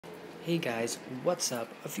Hey guys, what's up?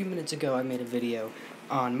 A few minutes ago I made a video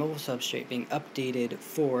on mobile substrate being updated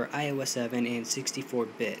for iOS 7 and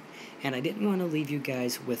 64-bit, and I didn't want to leave you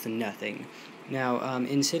guys with nothing. Now,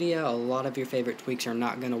 in Cydia, a lot of your favorite tweaks are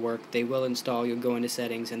not going to work. They will install, you'll go into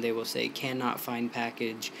settings, and they will say cannot find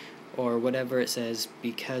package, or whatever it says,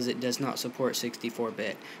 because it does not support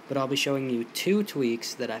 64-bit. But I'll be showing you two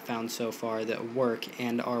tweaks that I found so far that work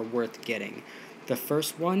and are worth getting. The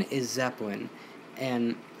first one is Zeppelin.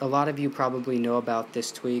 And a lot of you probably know about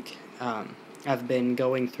this tweak. I've been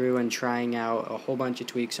going through and trying out a whole bunch of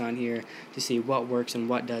tweaks on here to see what works and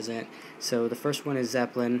what doesn't. So the first one is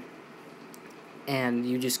Zeppelin, and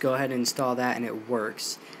you just go ahead and install that and it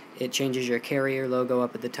works. It changes your carrier logo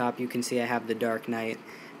up at the top. You can see I have the Dark Knight.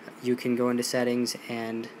 You can go into settings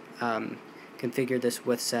and configure this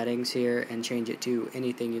with settings here and change it to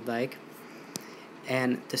anything you'd like.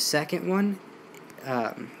 And the second one,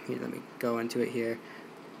 here, let me go into it here.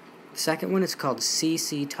 The second one is called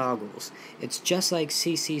CC toggles. It's just like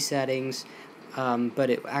CC settings,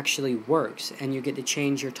 but it actually works, and you get to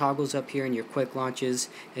change your toggles up here in your quick launches.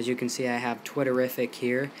 As you can see, I have Twitterific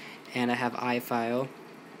here, and I have iFile.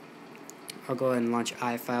 I'll go ahead and launch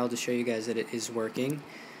iFile to show you guys that it is working.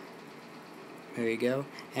 There you go.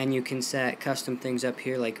 And you can set custom things up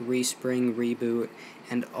here like respring, reboot,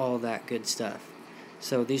 and all that good stuff.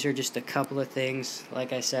 So these are just a couple of things.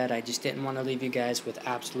 Like I said, I just didn't want to leave you guys with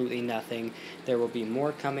absolutely nothing. There will be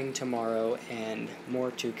more coming tomorrow and more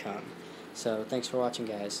to come. So thanks for watching,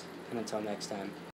 guys, and until next time.